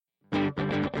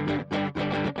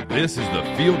This is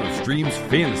the Field of Streams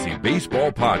Fantasy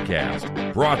Baseball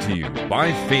Podcast, brought to you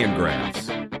by Fangraphs.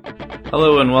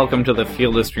 Hello and welcome to the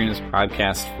Field of Streams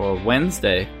podcast for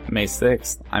Wednesday, May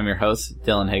 6th. I'm your host,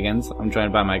 Dylan Higgins. I'm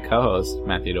joined by my co-host,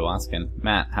 Matthew DeWaskin.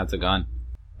 Matt, how's it going?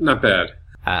 Not bad.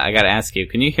 I gotta ask you,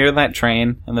 can you hear that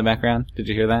train in the background? Did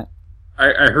you hear that?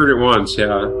 I heard it once,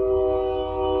 yeah.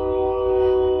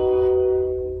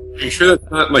 Are you sure that's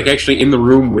not, actually in the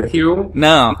room with you?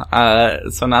 No,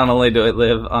 so not only do I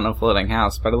live on a floating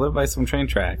house, but I live by some train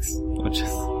tracks, which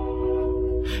is...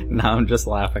 No, I'm just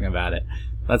laughing about it.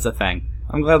 That's a thing.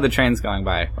 I'm glad the train's going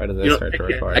by right as I start to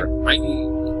record. I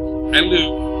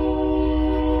live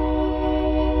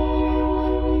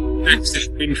next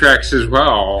to train tracks as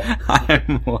well.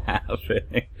 I'm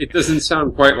laughing. It doesn't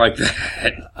sound quite like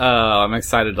that. Oh, I'm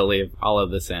excited to leave all of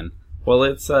this in. Well,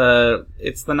 it's the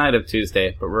night of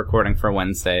Tuesday, but we're recording for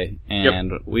Wednesday,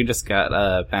 and we just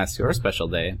got past your special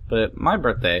day, but my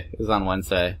birthday is on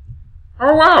Wednesday.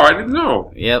 Oh, wow, I didn't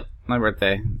know. Yep, my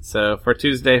birthday. So for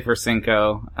Tuesday, for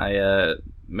Cinco, I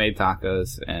made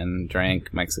tacos and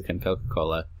drank Mexican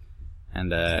Coca-Cola,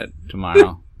 and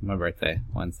tomorrow, my birthday,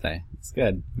 Wednesday. It's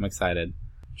good. I'm excited.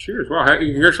 Cheers. Wow,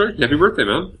 congratulations. Happy birthday,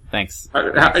 man. Thanks.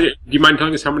 Do you mind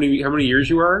telling us how many years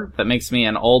you are? That makes me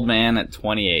an old man at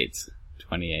 28.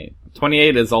 28.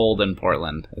 28 is old in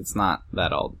Portland. It's not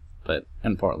that old, but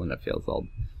in Portland it feels old.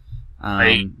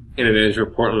 I can't imagine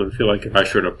what Portland would feel like if I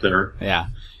showed up there. Yeah.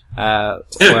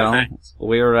 Well,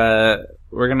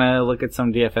 we're gonna look at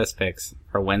some DFS picks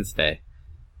for Wednesday.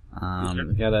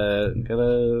 Gotta,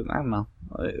 I don't know.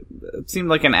 It seemed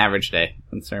like an average day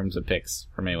in terms of picks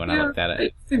for me when I looked at it.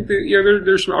 I think that,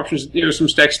 there's some options, some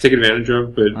stacks to take advantage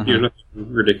of, but, nothing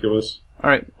ridiculous.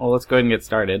 Alright, well, let's go ahead and get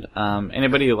started.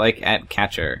 Anybody you like at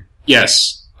catcher?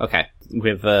 Yes. Okay.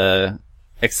 With,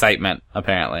 excitement,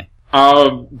 apparently.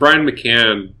 Brian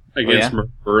McCann against Mark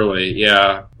Buehrle,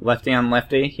 yeah. Lefty on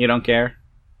lefty? You don't care?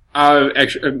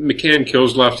 Actually, McCann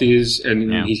kills lefties,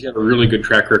 and he's got a really good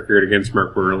track record against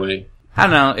Mark Buehrle. I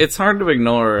don't know. It's hard to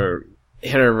ignore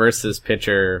hitter versus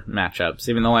pitcher matchups,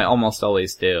 even though I almost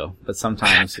always do. But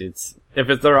sometimes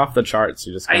if they're off the charts,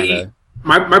 you just gotta...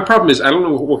 My problem is I don't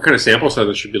know what kind of sample size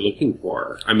I should be looking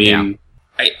for. I mean,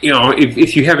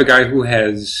 if you have a guy who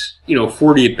has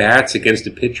 40 at bats against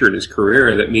a pitcher in his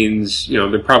career, that means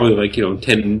they're probably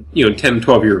 10,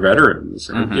 12-year veterans,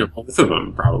 both of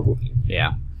them probably.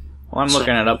 Yeah. Well, I'm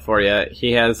looking it up for you.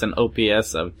 He has an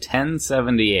OPS of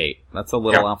 1078. That's a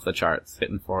little off the charts,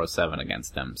 hitting 407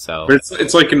 against him. So, but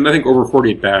it's I think over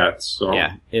 40 at bats. So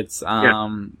yeah, it's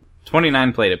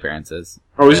 29 plate appearances.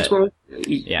 Oh, is it 20?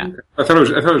 Yeah. I thought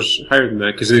it was higher than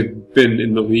that because they've been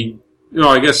in the league.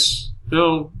 I guess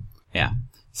no. Yeah.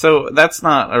 So that's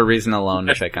not a reason alone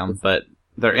to pick them, but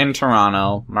they're in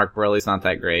Toronto. Mark Buehrle's not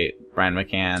that great. Brian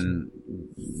McCann,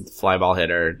 fly ball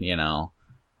hitter.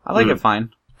 I like it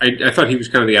fine. I thought he was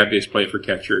kind of the obvious play for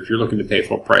catcher if you're looking to pay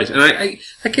full price. And I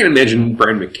can't imagine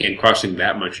Brian McCann costing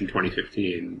that much in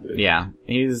 2015. But. Yeah,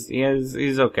 he's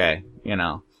okay,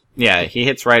 Yeah, he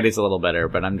hits righties a little better,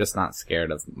 but I'm just not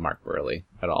scared of Mark Buehrle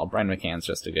at all. Brian McCann's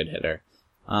just a good hitter.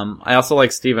 I also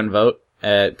like Stephen Vogt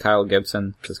at Kyle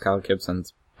Gibson, because Kyle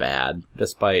Gibson's bad,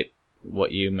 despite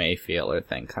what you may feel or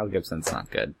think. Kyle Gibson's not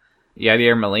good.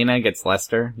 Yadier Molina gets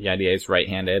Leicester. Yadier's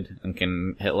right-handed and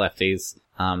can hit lefties.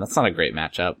 That's not a great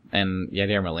matchup. And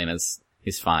Yadier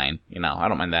he's fine. I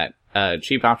don't mind that.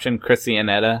 Cheap option, Chris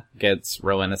Iannetta gets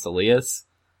Roenis Elias.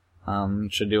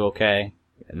 Should do okay.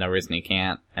 No reason he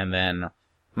can't. And then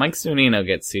Mike Zunino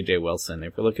gets CJ Wilson.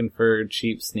 If you're looking for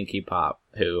cheap, sneaky pop,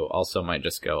 who also might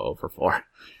just go over 4.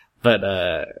 But,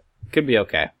 could be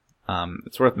okay.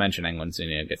 It's worth mentioning when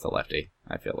Zunino gets a lefty,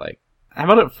 I feel like. How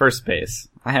about at first base?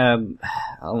 I had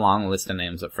a long list of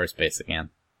names at first base again.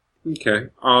 Okay.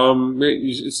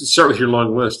 Start with your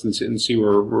long list and see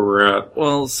where we're at.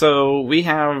 Well, so we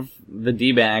have the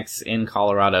D-backs in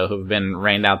Colorado who've been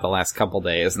rained out the last couple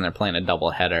days, and they're playing a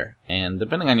doubleheader. And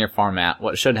depending on your format,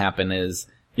 what should happen is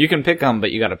you can pick them,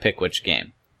 but you gotta pick which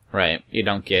game, right? You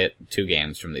don't get 2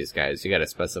 games from these guys. You gotta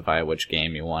specify which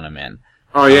game you want them in.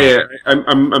 Oh, yeah.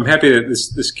 I'm happy that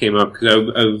this came up,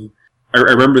 because I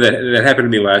remember that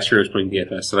happened to me last year. I was playing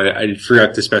DFS, so I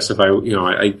forgot to specify.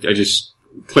 I just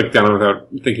clicked down without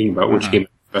thinking about which game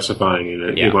I'm specifying,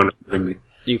 and it wound up bringing me.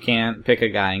 You can't pick a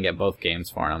guy and get both games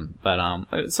for him,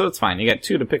 but so it's fine. You get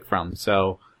 2 to pick from.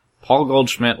 So Paul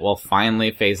Goldschmidt will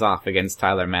finally face off against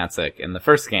Tyler Matzek in the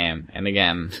first game, and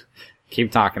again,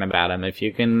 keep talking about him. If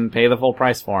you can pay the full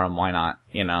price for him, why not?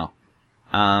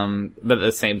 But at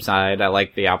the same side, I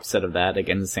like the opposite of that.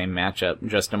 Again, the same matchup.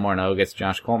 Justin Morneau gets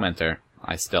Josh Collmenter.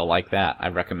 I still like that.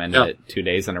 I've recommended it 2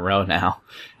 days in a row now.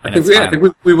 I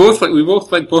think we both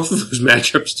like both of those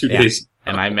matchups 2 days.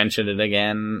 And I mentioned it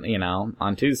again,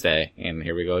 on Tuesday, and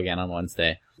here we go again on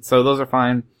Wednesday. So those are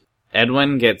fine.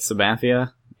 Edwin gets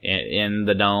Sabathia in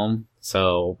the Dome,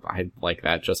 so I like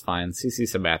that just fine. CC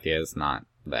Sabathia is not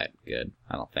that good,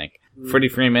 I don't think. Freddie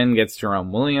Freeman gets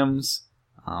Jerome Williams.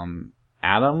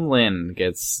 Adam Lind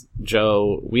gets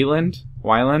Joe Weiland.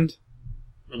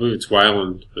 I believe it's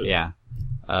Weiland. But... Yeah.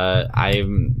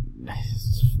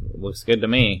 Looks good to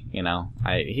me,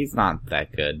 he's not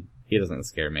that good. He doesn't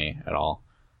scare me at all.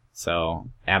 So,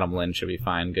 Adam Lind should be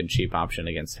fine. Good cheap option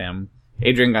against him.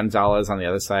 Adrian Gonzalez on the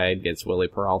other side gets Willie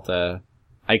Peralta.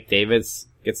 Ike Davis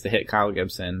gets to hit Kyle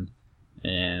Gibson.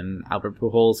 And Albert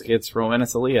Pujols gets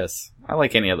Roenis Elias. I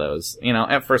like any of those.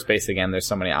 At first base again, there's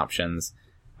so many options.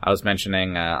 I was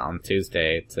mentioning on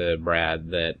Tuesday to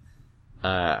Brad that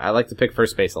I like to pick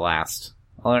first base last.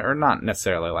 Or not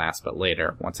necessarily last, but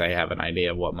later, once I have an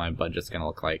idea of what my budget's going to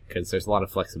look like, because there's a lot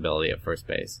of flexibility at first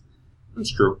base.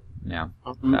 That's true. Yeah.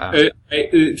 A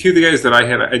few of the guys that I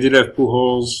had, I did have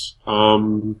Pujols.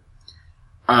 One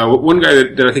guy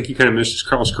that I think you kind of missed is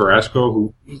Carlos Carrasco,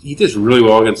 who he does really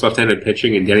well against left-handed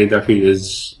pitching, and Danny Duffy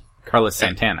is... Carlos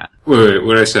Santana. Wait,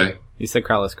 what did I say? You said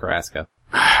Carlos Carrasco.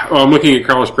 Oh, I'm looking at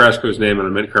Carlos Carrasco's name, and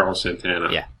I meant Carlos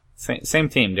Santana. Yeah. Same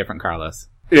team, different Carlos.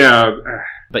 Yeah.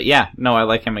 But yeah, no, I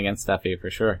like him against Duffy for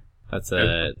sure. I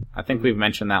think we've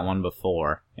mentioned that one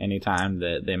before. Anytime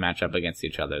that they match up against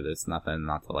each other, there's nothing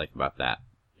not to like about that.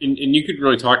 And you could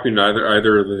really talk me into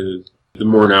either the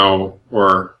Morneau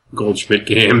or Goldschmidt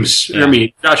games. Yeah. I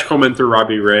mean, Josh Coleman,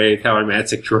 Robbie Ray, Tyler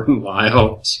Matzik, Jordan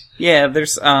Lyles. Yeah,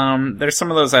 there's some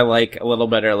of those I like a little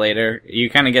better later. You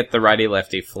kind of get the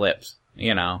righty-lefty flipped,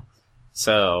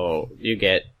 So you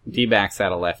get D-backs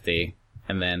at a lefty,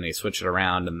 and then they switch it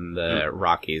around, and the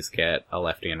Rockies get a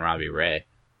lefty and Robbie Ray.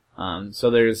 So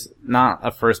there's not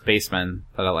a first baseman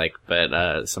that I like,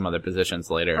 but some other positions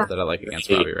later that I like against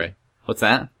Robbie Ray. What's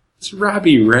that? It's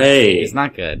Robbie Ray. He's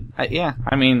not good.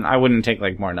 I wouldn't take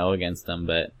Morneau against him,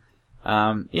 but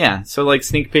so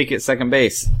sneak peek at second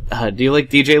base. Do you like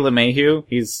DJ LeMahieu?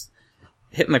 He's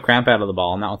hitting the crap out of the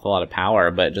ball, not with a lot of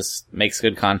power, but just makes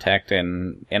good contact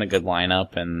and in a good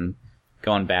lineup and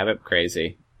going BABIP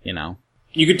crazy,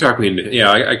 You could talk me into it.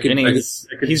 Yeah, I could.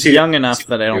 He's young enough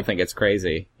that I don't think it's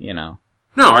crazy, No,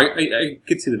 I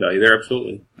could see the value there,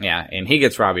 absolutely. Yeah, and he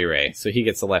gets Robbie Ray, so he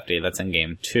gets the lefty. That's in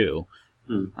game 2.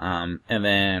 And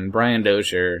then Brian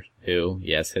Dozier, who,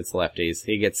 yes, hits lefties.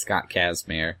 He gets Scott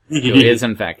Kazmir, who is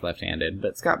in fact left-handed,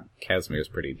 but Scott Kazmir is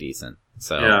pretty decent.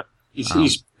 So yeah,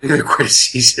 he's had quite a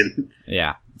season.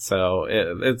 Yeah, so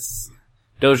it's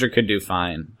Dozier could do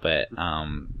fine, but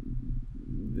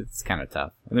it's kind of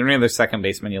tough. Are there any other second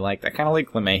baseman you liked? I kind of like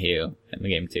LeMahieu in the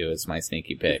game 2. It's my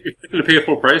sneaky pick. If you're going to pay a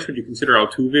full price, would you consider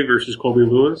Altuve versus Colby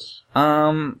Lewis?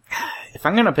 If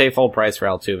I'm going to pay full price for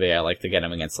Altuve, I like to get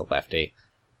him against a lefty.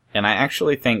 And I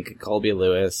actually think Colby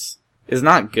Lewis is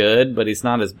not good, but he's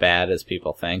not as bad as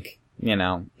people think. He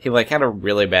had a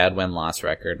really bad win-loss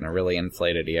record and a really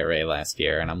inflated ERA last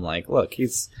year. And I'm like, look,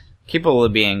 he's capable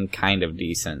of being kind of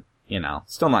decent,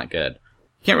 still not good.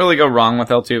 Can't really go wrong with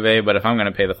Altuve, but if I'm going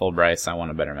to pay the full price, I want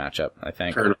a better matchup, I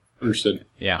think. Fair enough. Understood.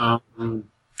 Yeah.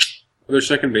 Other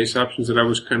second base options that I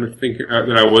was kind of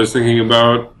thinking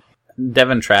about.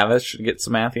 Devin Travis should get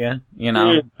Sabathia,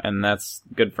 and that's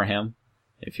good for him.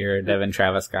 If you're a Devin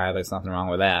Travis guy, there's nothing wrong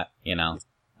with that,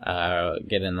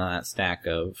 Get in that stack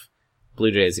of Blue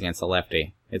Jays against a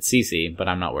lefty. It's CC, but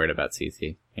I'm not worried about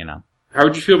CC, How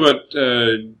would you feel about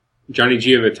Johnny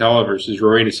Giavotella versus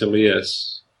Roenis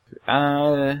Elias?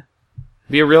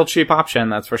 Be a real cheap option,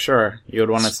 that's for sure. You would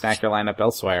want to stack your lineup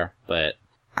elsewhere, but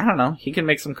I don't know. He can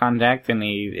make some contact, and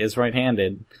he is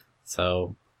right-handed,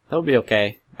 so that'll be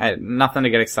okay. Nothing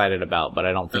to get excited about, but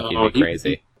I don't think he'd be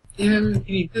crazy.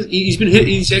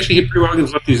 He's actually hit pretty well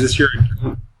against lefties this year.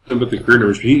 About the career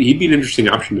numbers, he'd be an interesting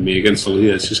option to me against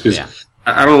Elias, just because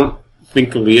I don't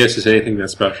think Elias is anything that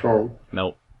special.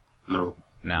 Nope. No.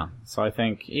 So I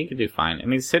think he could do fine,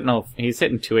 and he's hitting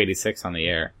 286 on the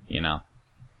air.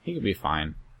 He could be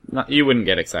fine. You wouldn't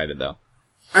get excited though.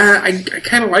 I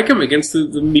kind of like him against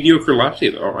the mediocre lefty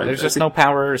though. There's just no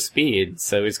power or speed,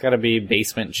 so he's got to be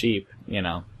basement cheap.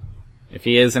 If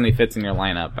he is and he fits in your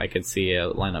lineup, I could see a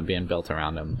lineup being built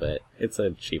around him, but it's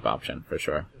a cheap option for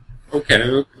sure.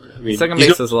 Okay. Second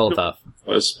base is a little tough.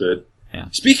 But yeah.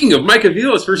 Speaking of Mike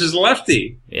Aviles versus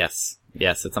lefty. Yes,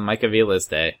 it's a Mike Aviles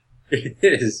day. It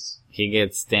is. He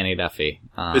gets Danny Duffy.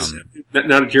 Not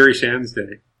a Jerry Sands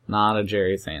day. Not a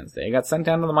Jerry Sands day. He got sent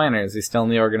down to the minors. He's still in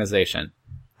the organization.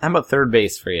 How about third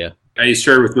base for you? I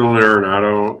started with Nolan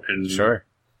Arenado, and sure.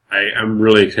 I'm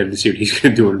really excited to see what he's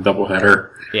going to do in a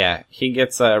doubleheader. Yeah, he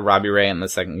gets Robbie Ray in the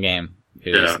second game,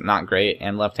 who's not great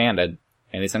and left-handed,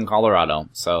 and he's in Colorado.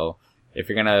 So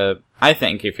I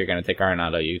think if you're gonna take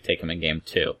Arenado, you take him in game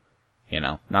 2.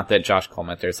 Not that Josh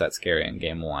Collmetter's that scary in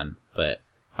game 1, but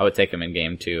I would take him in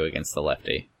game 2 against the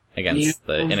lefty, against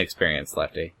the inexperienced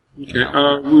lefty. Okay.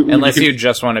 Unless you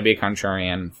just want to be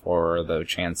contrarian for the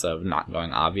chance of not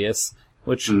going obvious,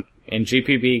 which in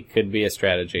GPB could be a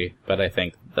strategy, but I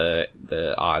think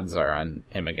the odds are on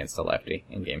him against a lefty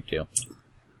in game 2.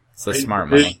 It's the smart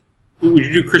money. Would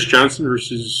you do Chris Johnson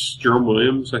versus Jerome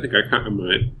Williams? I think I kind of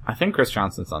might. I think Chris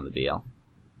Johnson's on the DL.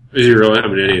 Is he really?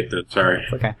 I'm an idiot then. Sorry.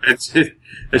 It's okay.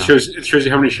 It shows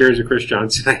you how many shares of Chris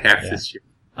Johnson I have this year.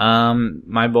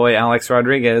 My boy Alex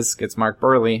Rodriguez gets Mark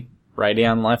Burley, righty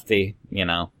on lefty,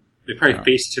 They probably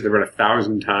faced each other about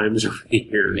 1,000 times over the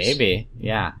years. Maybe,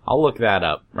 yeah. I'll look that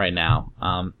up right now.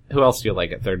 Who else do you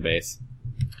like at third base?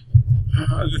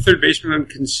 The third baseman I'd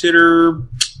consider.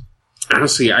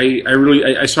 Honestly,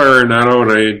 I saw Arenado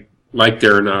and I liked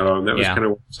Arenado, and that was kind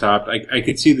of what stopped. I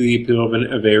could see the appeal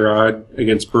of A-Rod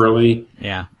against Burley.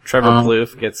 Yeah. Trevor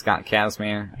Plouffe gets Scott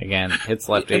Kazmir. Again, hits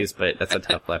lefties, but that's a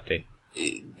tough lefty.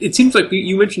 It seems like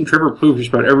you mentioned Trevor Plouffe just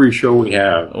about every show we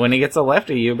have. When he gets a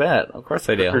lefty, you bet. Of course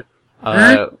I do.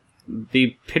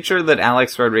 The pitcher that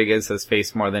Alex Rodriguez has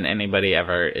faced more than anybody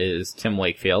ever is Tim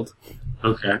Wakefield.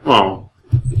 Okay. Well,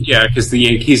 yeah, because the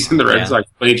Yankees and the Red Sox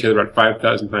play each other about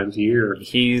 5,000 times a year.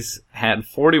 He's had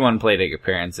 41 plate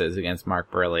appearances against Mark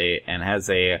Burley and has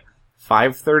a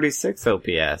 536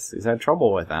 OPS. He's had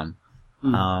trouble with them.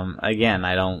 Again,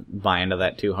 I don't buy into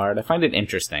that too hard. I find it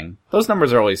interesting. Those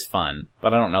numbers are always fun,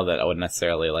 but I don't know that I would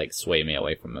necessarily sway me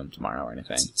away from them tomorrow or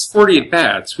anything. It's 40 at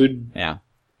bats. It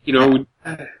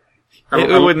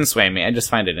wouldn't sway me. I just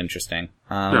find it interesting.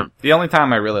 The only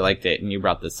time I really liked it, and you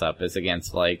brought this up, is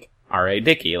against R.A.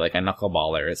 Dickey, a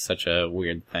knuckleballer is such a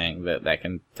weird thing that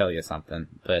can tell you something.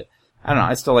 But I don't know.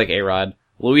 I still like A-Rod.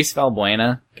 Luis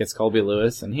Valbuena gets Colby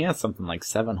Lewis, and he has something like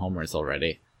 7 homers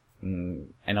already.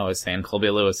 I know I was saying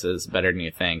Colby Lewis is better than you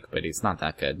think, but he's not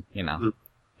that good,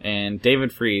 And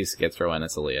David Freese gets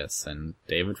Roenis Elias, and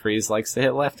David Freese likes to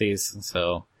hit lefties,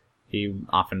 so he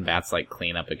often bats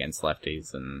cleanup against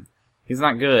lefties, and he's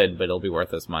not good, but it'll be worth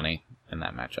his money in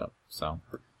that matchup. So,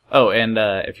 and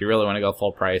if you really want to go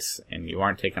full price and you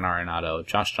aren't taking Arenado,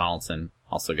 Josh Donaldson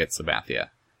also gets Sabathia.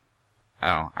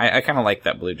 I kind of like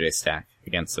that Blue Jay stack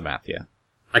against Sabathia.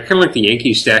 I kind of like the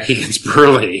Yankees stack against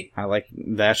Burley.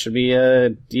 That should be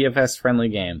a DFS friendly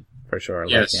game for sure.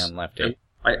 Yes. Lefty on lefty.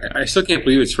 I still can't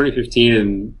believe it's 2015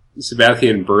 and Sabathia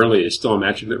and Burley is still a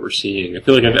matchup that we're seeing. I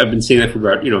feel like I've been seeing that for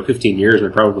about 15 years. I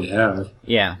probably have.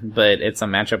 Yeah, but it's a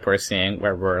matchup we're seeing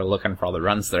where we're looking for all the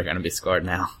runs that are going to be scored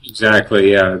now.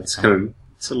 Exactly. Yeah, it's a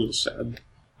little sad.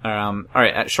 All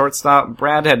right, at shortstop,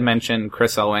 Brad had mentioned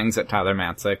Chris Owings at Tyler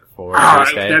Matzik for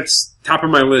Tuesday. That's top of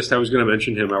my list. I was going to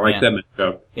mention him. I like that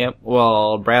matchup. Yep.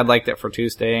 Well, Brad liked it for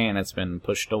Tuesday, and it's been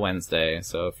pushed to Wednesday.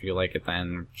 So if you like it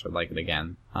then, you should like it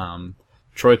again.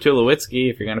 Troy Tulowitzki,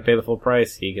 if you're going to pay the full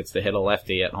price, he gets to hit a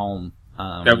lefty at home.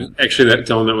 That was actually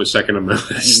Dylan that was second on my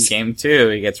list. In game 2,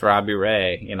 he gets Robbie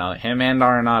Ray. Him and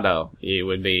Arenado.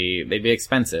 They'd be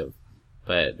expensive,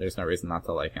 but there's no reason not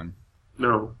to like him.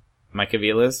 No. Mike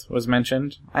Aviles was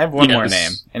mentioned. I have one more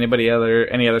name. Any other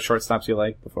shortstops you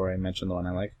like before I mention the one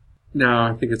I like? No,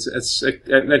 I think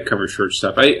that covers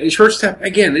shortstop. Shortstop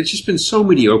again. It's just been so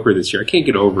mediocre this year. I can't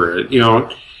get over it.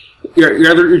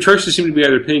 Your choices seem to be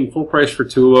either paying full price for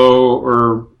Tulo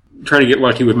or trying to get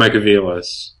lucky with Mike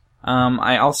Aviles.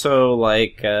 I also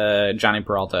like Johnny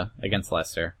Peralta against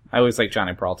Leicester. I always like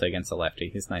Johnny Peralta against a lefty.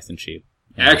 He's nice and cheap.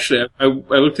 Actually, I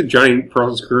looked at Johnny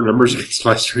Peralta's career numbers against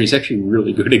Leicester. He's actually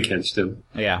really good against him.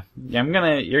 Yeah.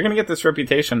 You're gonna get this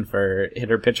reputation for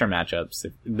hitter-pitcher matchups.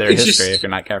 If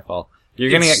you're not careful.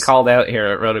 You're gonna get called out here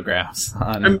at Rotographs.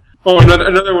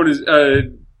 Another one is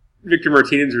Victor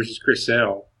Martinez versus Chris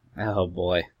Sale. Oh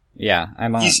boy. Yeah,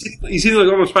 I'm on. He's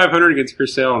almost 500 against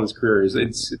Chris Sale in his career.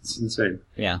 It's insane.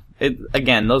 Yeah.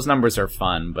 Again, those numbers are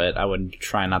fun, but I would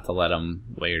try not to let them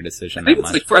weigh your decision I think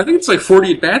it's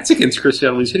 40 at bats against Chris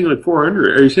Sale, and he's hitting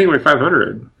 400, or he's hitting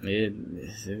 500.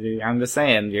 I'm just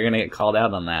saying, you're gonna get called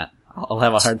out on that. I'll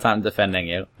have a hard time defending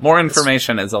you. More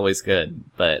information is always good,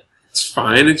 but it's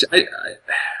fine.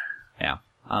 yeah.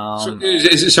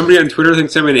 Is somebody on Twitter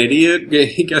thinks I'm an idiot?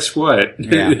 Guess what?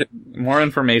 Yeah. More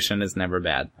information is never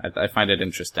bad. I find it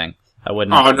interesting. I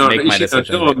wouldn't make my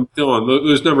decision. Dylan,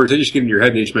 those numbers, they just get in your head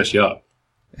and they just mess you up.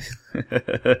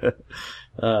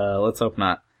 Let's hope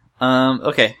not.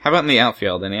 Okay, how about in the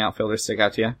outfield? Any outfielders stick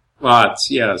out to you?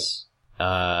 Lots, yes.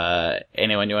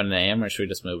 Anyone you want to name, or should we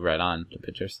just move right on to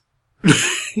pitchers?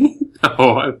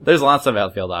 No, There's lots of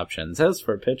outfield options. As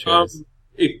for pitchers,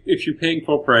 if you're paying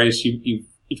full price, you've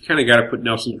kind of got to put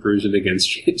Nelson Cruz in against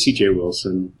C.J.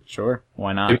 Wilson. sure,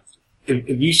 why not? Have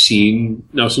you seen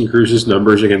Nelson Cruz's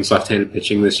numbers against left-handed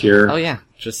pitching this year? Oh yeah,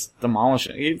 just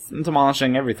demolishing. He's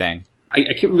demolishing everything. I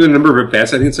can't remember the number of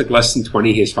at-bats. I think it's like less than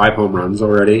 20. He has 5 home runs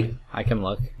already. I can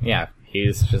look. Yeah,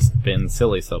 he's just been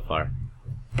silly so far.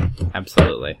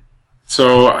 Absolutely.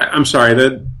 So, I'm sorry,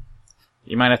 that...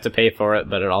 You might have to pay for it,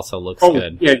 but it also looks Oh,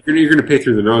 good. yeah, you're going to pay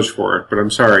through the nose for it, but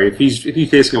I'm sorry. If he's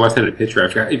facing a left-handed pitcher,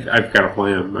 I've got to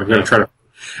play him. I've got to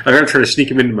try to sneak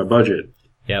him into my budget.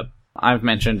 Yep. I've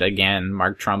mentioned again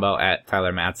Mark Trumbo at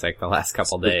Tyler Matzik the last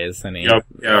couple days, and he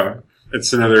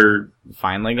It's another...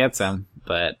 finally gets him.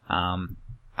 But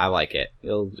I like it.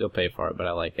 You'll pay for it, but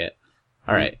I like it.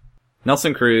 All right.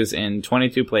 Nelson Cruz in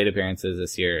 22 plate appearances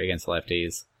this year against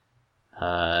lefties.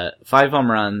 5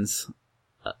 home runs,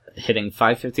 hitting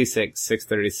 .556,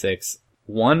 .636,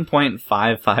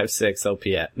 1.556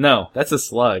 OPS. No, that's a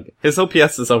slug. His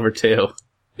OPS is over 2.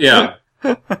 Yeah.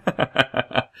 With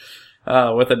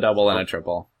a double and a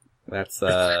triple. That's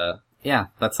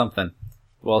that's something.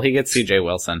 Well, he gets CJ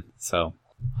Wilson, so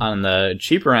on the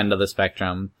cheaper end of the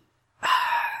spectrum,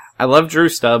 I love Drew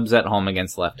Stubbs at home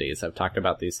against lefties. I've talked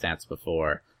about these stats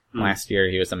before. Last year,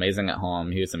 he was amazing at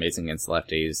home. He was amazing against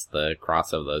lefties. The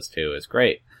cross of those two is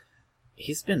great.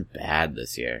 He's been bad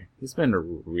this year. He's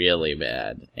been really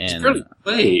bad. And He's barely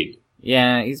played.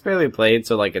 Yeah, he's barely played,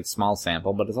 so like it's small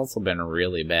sample, but it's also been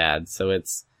really bad. So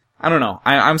it's, I don't know.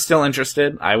 I'm still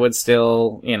interested. I would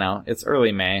still, it's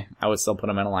early May. I would still put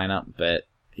him in a lineup, but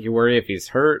you worry if he's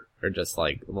hurt or just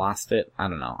like lost it. I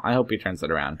don't know. I hope he turns it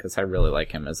around because I really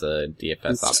like him as a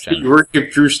DFS option. You worry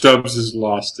if Drew Stubbs has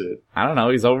lost it. I don't know.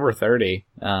 He's over 30.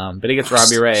 But he gets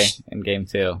Robbie Ray in game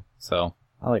 2. So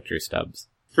I like Drew Stubbs.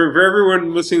 For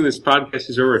everyone listening to this podcast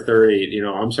who's over 30,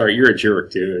 I'm sorry, you're a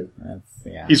jerk, dude.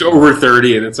 Yeah. He's over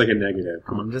 30 and it's like a negative.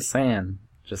 Come on. I'm just saying.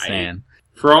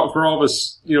 For all of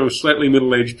us, slightly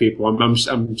middle-aged people,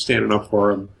 I'm standing up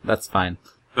for him. That's fine.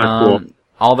 Not cool.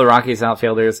 All the Rockies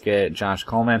outfielders get Josh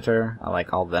Colemanter. I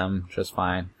like all of them just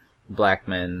fine.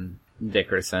 Blackman,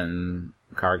 Dickerson,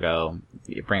 Cargo,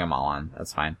 you bring them all on.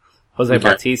 That's fine. Jose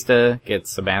Bautista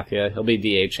gets Sabathia. He'll be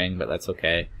DHing, but that's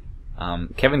okay.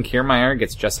 Kevin Kiermaier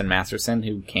gets Justin Masterson,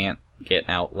 who can't get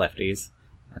out lefties,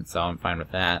 and so I'm fine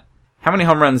with that. How many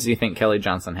home runs do you think Kelly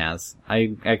Johnson has?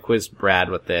 I quizzed Brad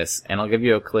with this, and I'll give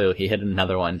you a clue. He hit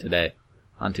another one today,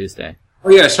 on Tuesday. Oh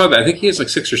yeah, I saw that. I think he has like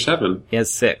 6 or 7. He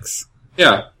has 6.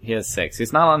 Yeah. He has 6.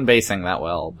 He's not on basing that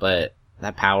well, but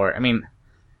that power,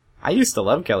 I used to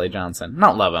love Kelly Johnson.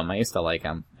 Not love him, I used to like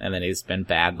him. And then he's been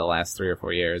bad the last 3 or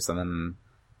 4 years, and then,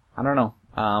 I don't know.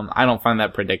 I don't find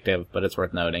that predictive, but it's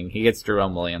worth noting. He gets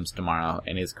Jerome Williams tomorrow,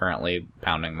 and he's currently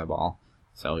pounding the ball.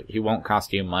 So he won't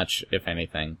cost you much, if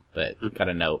anything, but you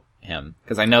gotta note him.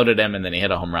 Because I noted him, and then he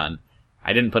hit a home run.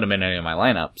 I didn't put him in any of my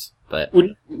lineups, but...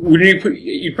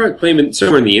 You'd probably play him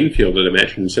somewhere in the infield, I'd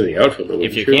imagine, instead of the outfield.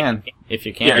 If you can,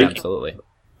 absolutely.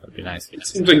 That'd be nice. It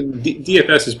seems like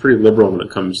DFS is pretty liberal when it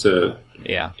comes to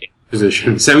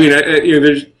positions. I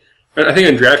think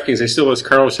on DraftKings, I still list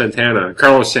Carlos Santana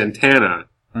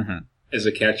as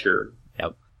a catcher.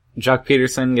 Yep. Jock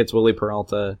Peterson gets Willie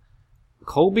Peralta.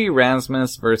 Colby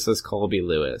Rasmus versus Colby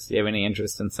Lewis. Do you have any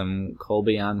interest in some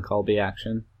Colby on Colby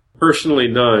action? Personally,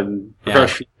 none. Yeah.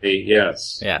 Professionally,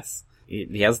 yes. Yes.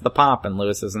 He has the pop, and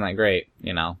Lewis isn't that great,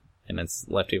 and it's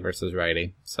lefty versus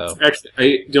righty. So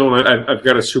actually, I've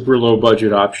got a super low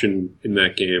budget option in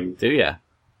that game. Do ya?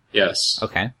 Yes.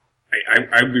 Okay.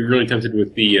 I'd be really tempted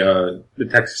with the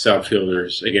Texas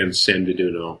outfielders against Sam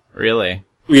Deduno. Really?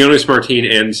 Leonis Martin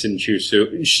and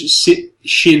Shin-Soo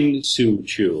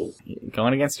Choo.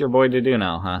 Going against your boy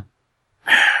Deduno, huh?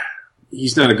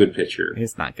 He's not a good pitcher.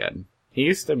 He's not good. He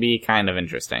used to be kind of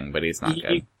interesting, but he's not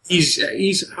good.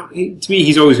 To me,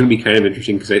 he's always going to be kind of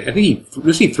interesting because I think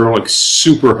does he throw like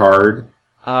super hard?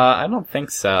 I don't think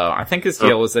so. I think his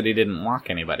deal was that he didn't walk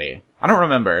anybody. I don't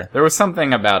remember. There was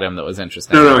something about him that was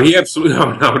interesting. No,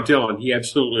 Dylan. He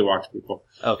absolutely walked people.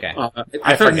 Okay.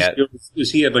 I thought his deal was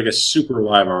he had like a super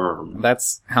live arm.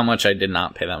 That's how much I did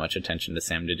not pay that much attention to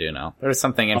Sam Deduno. There was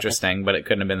something interesting, but it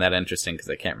couldn't have been that interesting because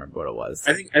I can't remember what it was.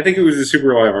 I think it was a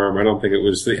super live arm. I don't think it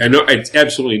was I know it's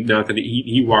absolutely not that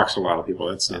he walks a lot of people.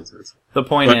 That's nonsense. The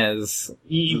point is,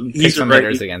 he's some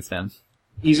hitters against him.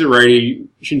 He's a righty.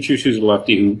 Shin-Soo-Choo's a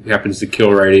lefty who happens to kill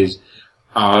righties.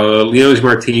 Leonis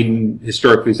Martin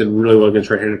historically has done really well against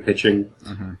right-handed pitching.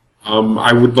 Mm-hmm.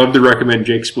 I would love to recommend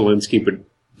Jake Smolinski, but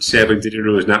sadly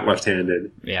Deduno is not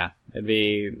left-handed. Yeah, it'd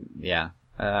be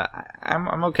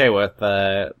I'm okay with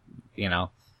they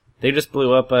just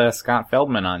blew up Scott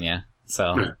Feldman on you.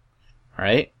 So,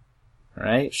 right?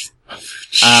 Matt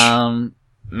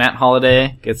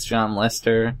Holliday gets John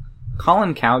Lester.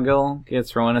 Colin Cowgill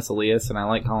gets Rowanus Elias, and I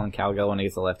like Colin Cowgill when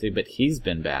he's a lefty, but he's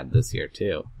been bad this year,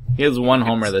 too. He has one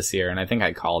homer this year, and I think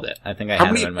I called it. I think I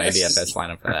had him in my DFS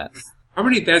lineup for that. How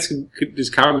many bats does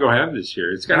Cowgill have this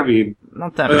year? It's gotta be...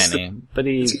 Not that many, but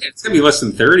it's gonna be less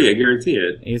than 30, I guarantee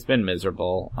it. He's been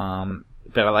miserable,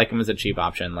 but I like him as a cheap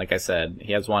option. Like I said,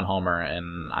 he has one homer,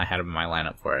 and I had him in my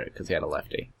lineup for it, because he had a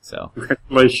lefty, so...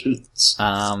 Congratulations.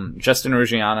 Justin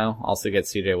Ruggiano also gets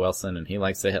C.J. Wilson, and he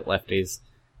likes to hit lefties.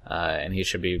 And he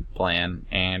should be playing.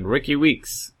 And Ricky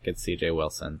Weeks gets C.J.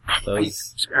 Wilson.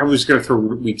 I was going to throw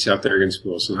Weeks out there against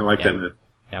Wilson. I like that, man.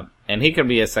 Yep. And he could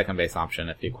be a second base option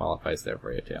if he qualifies there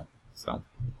for you, too. So,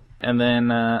 and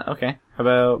then, okay. How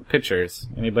about pitchers?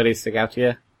 Anybody stick out to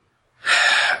you?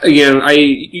 Again,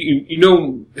 you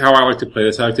know how I like to play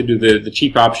this. I like to do the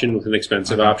cheap option with an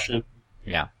expensive option.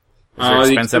 Yeah. Is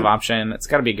expensive option? It's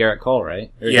got to be Garrett Cole,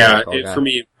 right? Yeah, for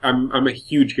me, I'm a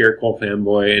huge Garrett Cole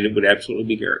fanboy, and it would absolutely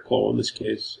be Garrett Cole in this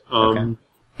case. Okay.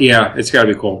 Yeah, it's got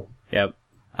to be Cole. Yep.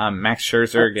 Max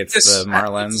Scherzer gets the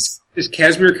Marlins. Is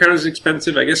Kazmir count as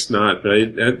expensive? I guess not,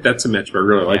 but that's a matchup I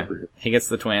really like for him. He gets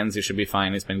the Twins. He should be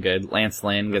fine. He's been good. Lance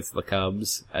Lynn gets the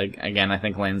Cubs. Again, I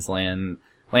think Lance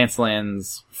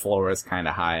Lynn's floor is kind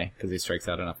of high because he strikes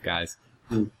out enough guys.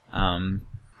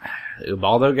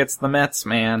 Ubaldo gets the Mets,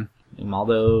 man.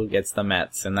 Ubaldo gets the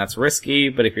Mets, and that's risky,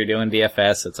 but if you're doing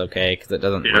DFS, it's okay, because it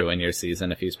doesn't ruin your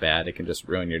season if he's bad. It can just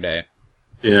ruin your day.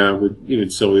 Yeah, but even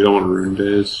so, we don't want to ruin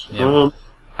days. Yeah.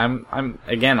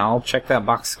 I'll check that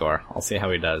box score. I'll see how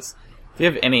he does. Do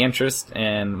you have any interest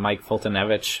in Mike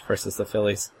Fultonevich versus the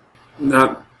Phillies?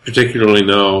 Not particularly,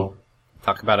 no.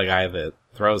 Talk about a guy that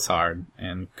throws hard,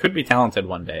 and could be talented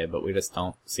one day, but we just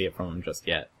don't see it from him just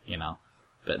yet, you know.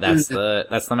 But that's the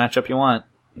matchup you want.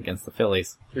 Against the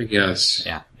Phillies. I guess.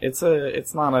 Yeah. There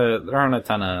aren't a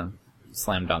ton of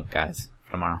slam dunk guys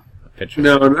tomorrow. Pitchers.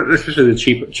 No, especially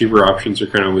the cheaper options are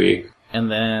kind of weak. And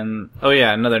then,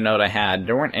 another note I had,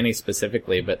 there weren't any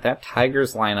specifically, but that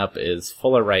Tigers lineup is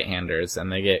full of right-handers, and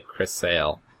they get Chris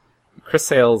Sale. Chris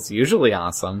Sale's usually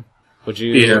awesome. Would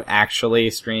you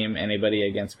actually stream anybody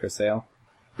against Chris Sale?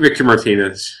 Victor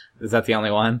Martinez. Is that the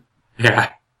only one?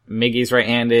 Yeah. Miggy's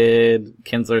right-handed.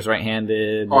 Kinsler's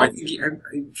right-handed. Oh, I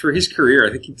think for his career,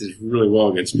 I think he does really well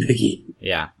against Miggy.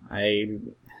 Yeah,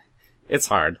 it's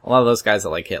hard. A lot of those guys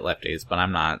that hit lefties, but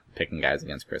I'm not picking guys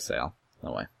against Chris Sale.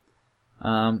 No way.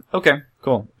 Okay,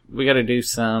 cool. We got to do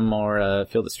some more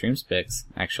Field of Streams picks.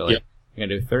 Actually, we're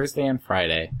gonna do Thursday and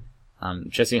Friday.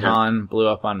 Jesse Hahn blew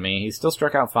up on me. He still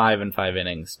struck out 5 in 5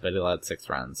 innings, but he allowed 6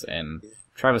 runs, and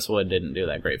Travis Wood didn't do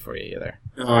that great for you either.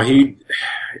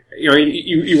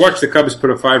 You watch the Cubs put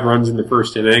up 5 runs in the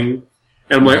first inning,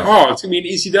 and I'm like, it's going to be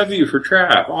an ECW for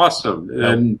Trav. Awesome. And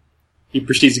then he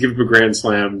proceeds to give up a grand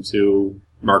slam to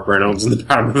Mark Reynolds in the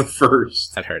bottom of the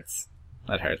first. That hurts.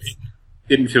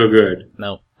 Didn't feel good.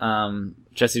 Nope.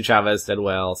 Jesse Chavez did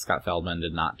well. Scott Feldman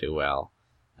did not do well.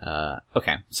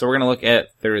 Okay, so we're going to look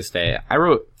at Thursday. I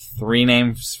wrote 3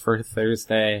 names for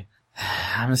Thursday.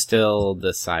 I'm still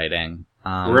deciding.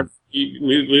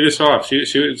 Lead us off. See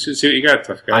what you got,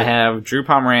 tough guy. I have Drew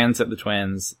Pomeranz at the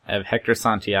Twins. I have Hector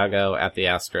Santiago at the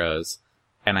Astros.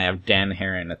 And I have Dan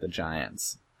Herron at the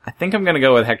Giants. I think I'm going to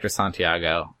go with Hector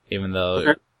Santiago, even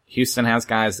though Houston has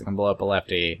guys that can blow up a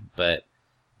lefty. But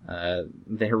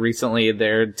they're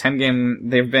 10-game.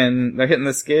 They're hitting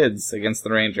the skids against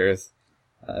the Rangers.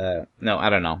 No, I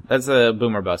don't know. That's a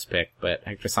boomer bust pick, but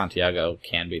Hector Santiago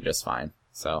can be just fine.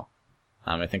 So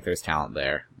I think there's talent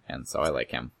there, and so I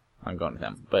like him. I'm going with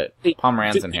him. But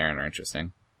Pomeranz and Herron are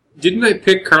interesting. Didn't I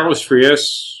pick Carlos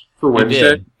Frias for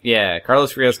Wednesday? Yeah,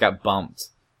 Carlos Frias got bumped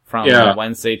from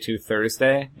Wednesday to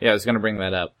Thursday. Yeah, I was going to bring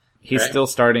that up. He's still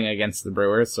starting against the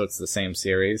Brewers, so it's the same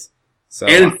series. So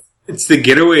and it's the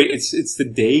getaway. It's the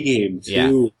day game too.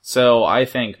 Yeah. So I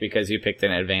think because you picked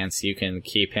in advance, you can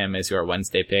keep him as your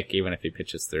Wednesday pick, even if he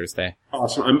pitches Thursday.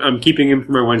 Awesome. I'm keeping him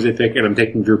for my Wednesday pick, and I'm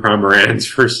taking Drew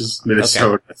Pomeranz versus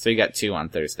Minnesota. Okay. So you got 2 on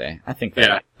Thursday. I think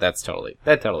that totally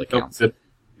counts.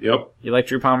 Yep. You like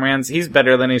Drew Pomeranz? He's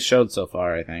better than he's showed so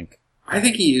far, I think. I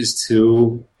think he is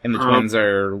too. And the Twins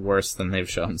are worse than they've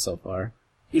shown so far.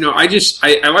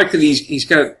 I like that he's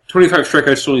got 25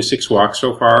 strikeouts, only 6 walks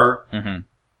so far. Mm-hmm.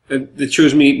 That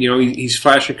shows me, he's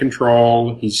flash of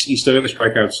control. He's still got the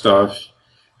strikeout stuff.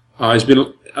 He's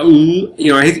been,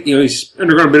 he's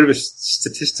undergone a bit of a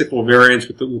statistical variance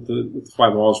with the fly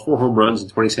balls. 4 home runs in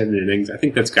 27 innings. I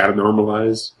think that's got to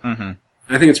normalize. Mm-hmm.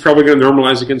 I think it's probably going to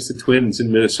normalize against the Twins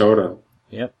in Minnesota.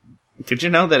 Yep. Did you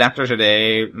know that after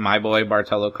today, my boy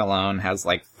Bartolo Colon has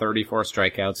 34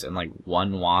 strikeouts and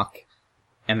 1 walk?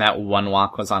 And that one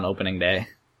walk was on opening day.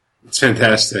 It's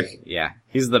fantastic. Yeah,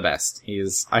 he's the best.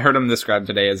 I heard him described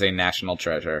today as a national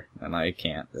treasure, and I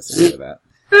can't disagree with that.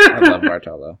 I love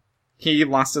Bartolo. He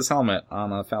lost his helmet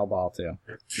on a foul ball, too.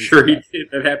 Sure he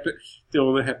did. That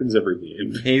happens every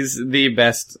game. He's the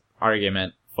best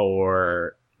argument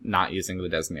for not using the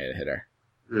designated hitter.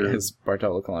 Yeah. His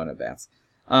Bartolo Colon at bats.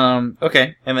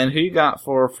 Okay, and then who you got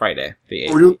for Friday, the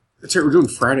 8th? We're doing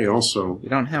Friday also. You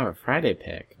don't have a Friday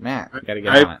pick. Matt, you gotta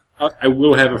get on it. I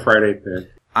will have a Friday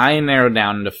pick. I narrowed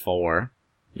down to 4.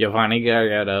 Giovanni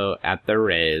Gallardo at the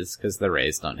Rays, because the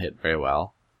Rays don't hit very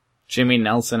well. Jimmy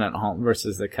Nelson at home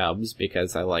versus the Cubs,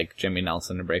 because I like Jimmy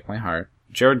Nelson to break my heart.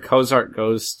 Jared Cozart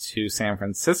goes to San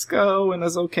Francisco and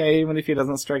is okay, even if he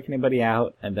doesn't strike anybody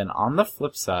out. And then on the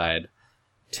flip side,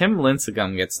 Tim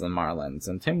Lincecum gets the Marlins,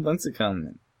 and Tim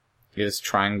Lincecum is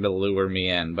trying to lure me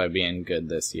in by being good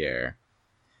this year.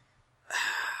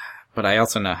 But I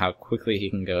also know how quickly he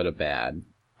can go to bad.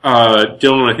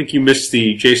 Dylan, I think you missed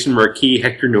the Jason Marquis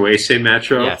Hector Noese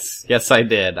matchup. Yes, I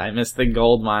did. I missed the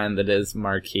gold mine that is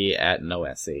Marquis at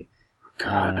Noese.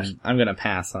 God. I'm gonna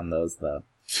pass on those though.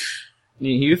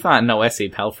 You thought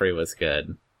Noese Pelfrey was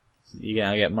good. You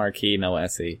gotta get Marquis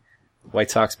Noese.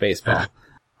 White Sox baseball.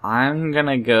 I'm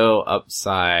gonna go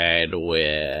upside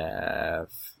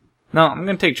with... No, I'm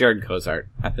gonna take Jared Cozart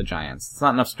at the Giants. It's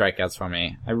not enough strikeouts for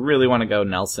me. I really want to go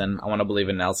Nelson. I want to believe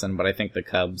in Nelson, but I think the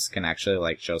Cubs can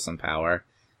actually, show some power.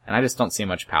 And I just don't see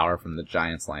much power from the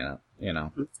Giants lineup,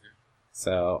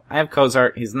 So, I have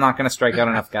Cozart. He's not gonna strike out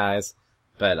enough guys,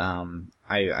 but,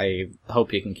 I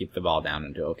hope he can keep the ball down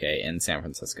and do okay in San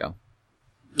Francisco.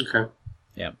 Okay.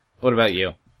 Yep. What about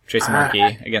you? Jason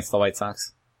Marquis against the White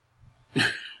Sox?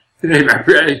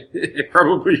 I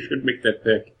probably should make that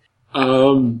pick.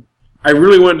 I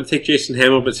really wanted to take Jason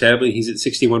Hamill, but sadly he's at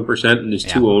 61% and is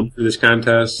too owned for this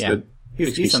contest. Yeah. That He's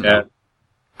makes me decent, sad.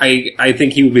 I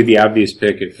think he would be the obvious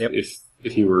pick if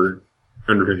he were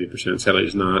under 50%. Sadly,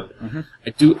 he's not.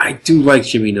 Mm-hmm. I do like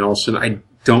Jimmy Nelson. I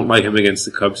don't like him against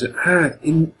the Cubs.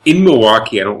 In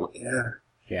Milwaukee, I don't.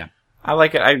 Yeah, I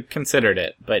like it. I considered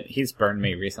it, but he's burned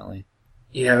me recently.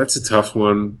 Yeah, that's a tough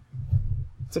one.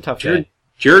 It's a tough day.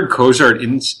 Jared Cozart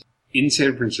in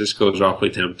San Francisco is awfully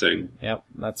tempting. Yep,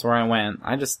 that's where I went.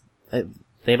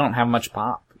 They don't have much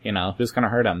pop. Who's gonna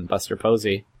hurt him? Buster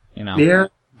Posey. Yeah,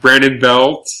 Brandon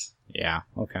Belt. Yeah,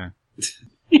 okay.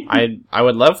 I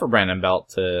would love for Brandon Belt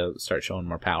to start showing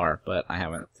more power, but I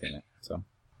haven't seen it. So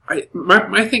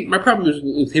my problem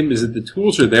with him is that the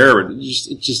tools are there, but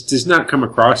it just does not come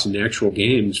across in actual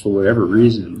games for whatever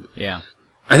reason. Yeah.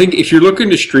 I think if you're looking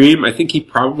to stream, I think he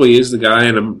probably is the guy,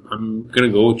 and I'm going to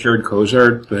go with Jared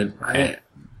Cozart, but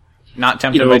not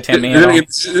tempted by Timmy at all?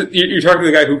 You're talking to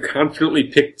the guy who confidently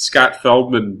picked Scott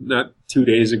Feldman not 2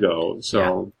 days ago,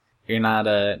 so... Yeah.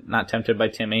 You're not tempted by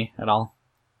Timmy at all?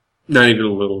 Not even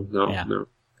a little, no.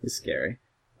 He's scary.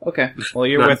 Okay. Well,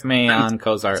 you're with me on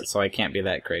Cozart, so I can't be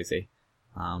that crazy.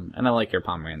 And I like your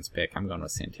Pomeranz pick. I'm going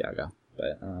with Santiago.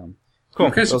 But, cool.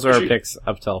 Those are our picks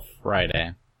up till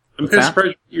Friday. I'm kind of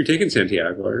surprised you're taking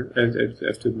Santiago. I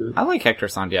have to admit. I like Hector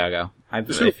Santiago.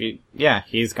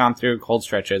 He's gone through cold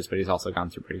stretches, but he's also gone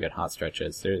through pretty good hot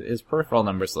stretches. His peripheral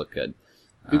numbers look good.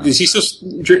 Is he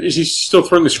still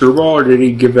throwing the screwball, or did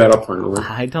he give that up finally?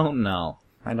 I don't know.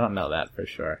 I don't know that for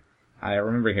sure. I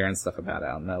remember hearing stuff about it.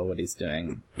 I don't know what he's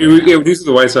doing. When he was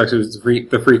the White Sox, it was the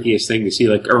freakiest thing to see,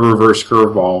 a reverse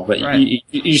curveball. But right.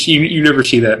 you never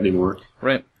see that anymore.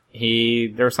 Right.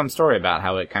 There was some story about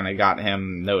how it kind of got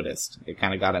him noticed. It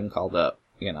kind of got him called up,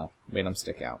 made him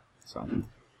stick out. So,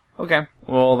 okay.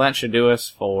 Well, that should do us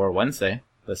for Wednesday,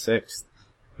 the 6th.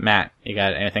 Matt, you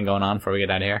got anything going on before we get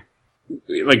out of here?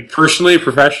 Personally,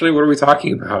 professionally, what are we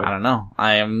talking about? I don't know.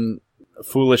 I am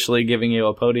foolishly giving you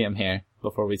a podium here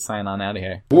before we sign on out of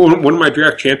here. One of my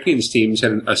draft champions teams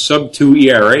had a sub-2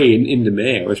 ERA into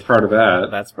May. I was proud of that.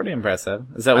 That's pretty impressive.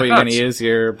 Is that what you're going to use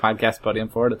your podcast podium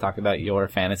for, to talk about your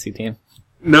fantasy team?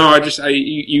 No,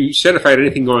 you said if I had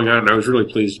anything going on, and I was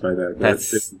really pleased by that.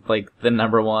 That's the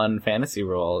number one fantasy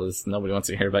rule is nobody wants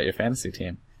to hear about your fantasy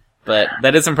team. But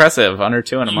that is impressive, under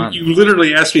 2 in a month. You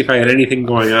literally asked me if I had anything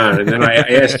going on, and then I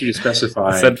asked you to specify.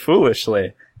 I said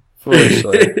foolishly.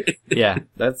 Yeah,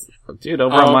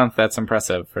 over a month, that's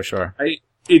impressive, for sure.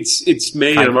 It's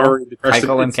May, and I'm already depressed.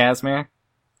 Keuchel and Kazmir?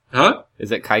 Huh?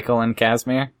 Is it Keuchel and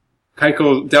Kazmir?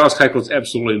 Dallas Keuchel's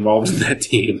absolutely involved in that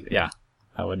team. Yeah,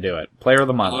 I would do it. Player of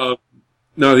the month.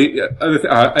 No, the other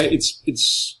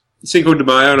it's Cinco de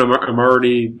Mayo, and I'm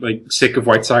already sick of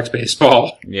White Sox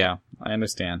baseball. Yeah, I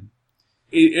understand.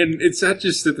 And it's not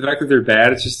just the fact that they're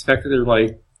bad; it's just the fact that they're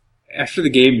after the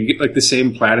game, you get like the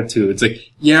same platitude. It's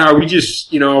like, yeah, we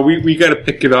just, we got to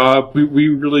pick it up. We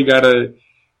really got to,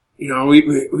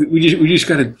 we just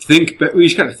got to think. We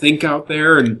just got to think out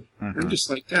there. And I'm just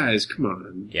like, guys, come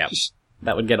on. Yeah,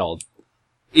 that would get old.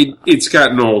 It's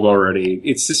gotten old already.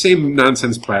 It's the same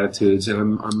nonsense platitudes,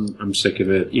 and I'm sick of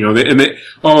it.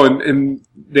 And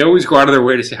they always go out of their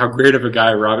way to say how great of a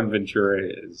guy Robin Ventura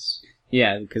is.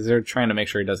 Yeah, because they're trying to make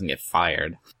sure he doesn't get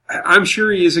fired. I'm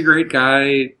sure he is a great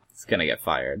guy. He's gonna get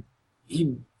fired.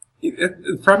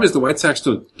 The problem is the White Sox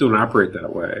don't operate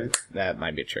that way. That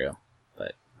might be true,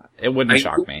 but it wouldn't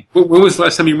shock me. When was the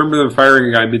last time you remember them firing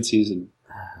a guy mid-season?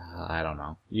 I don't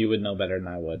know. You would know better than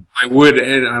I would. I would,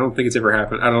 and I don't think it's ever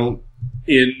happened. I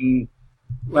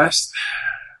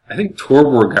think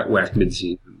Torborg got whacked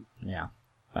mid-season. Yeah.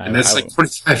 And that's like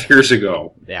 25 years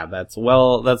ago. Yeah, that's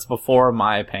before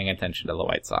my paying attention to the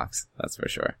White Sox. That's for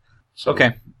sure. So,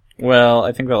 okay. Well,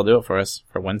 I think that'll do it for us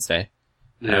for Wednesday.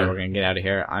 Yeah. We're going to get out of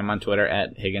here. I'm on Twitter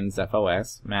at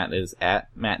HigginsFOS. Matt is at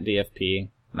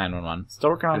MattDFP911.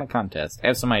 Still working on the contest. I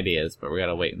have some ideas, but we got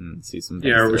to wait and see some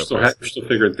things. Yeah, we're still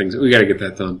figuring things. We got to get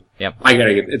that done. Yep.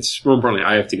 It's more importantly,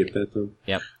 I have to get that done.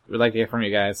 Yep. We'd like to hear from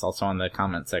you guys also on the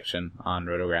comment section on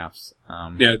Rotographs.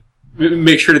 Yeah.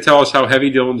 Make sure to tell us how heavy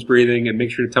Dylan's breathing, and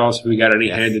make sure to tell us if we got any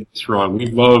handedness wrong. We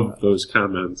love those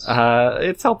comments.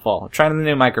 It's helpful. I'm trying the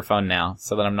new microphone now,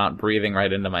 so that I'm not breathing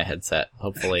right into my headset.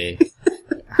 Hopefully,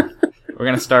 we're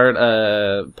gonna start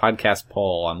a podcast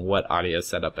poll on what audio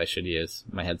setup I should use,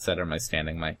 my headset or my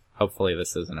standing mic. Hopefully,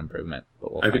 this is an improvement,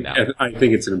 but we'll find out. I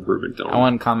think it's an improvement, Dylan. I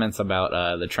want comments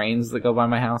about the trains that go by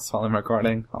my house while I'm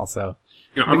recording. Also,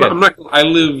 I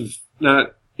live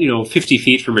not 50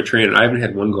 feet from a train, and I haven't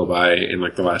had one go by in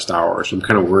like the last hour, so I'm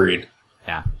kind of worried.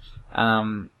 Yeah.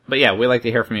 But yeah, we like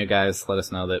to hear from you guys. Let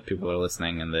us know that people are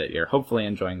listening and that you're hopefully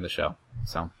enjoying the show.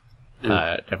 So,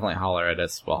 definitely holler at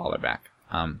us. We'll holler back.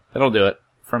 That'll do it.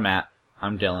 For Matt,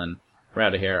 I'm Dylan. We're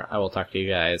out of here. I will talk to you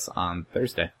guys on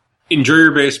Thursday. Enjoy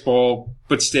your baseball,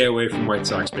 but stay away from White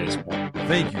Sox baseball.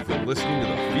 Thank you for listening to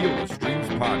the Field of Streams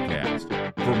podcast.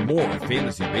 For more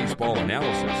fantasy baseball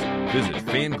analysis, visit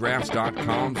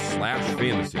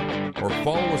fangraphs.com/fantasy or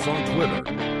follow us on Twitter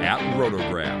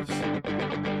 @Rotographs.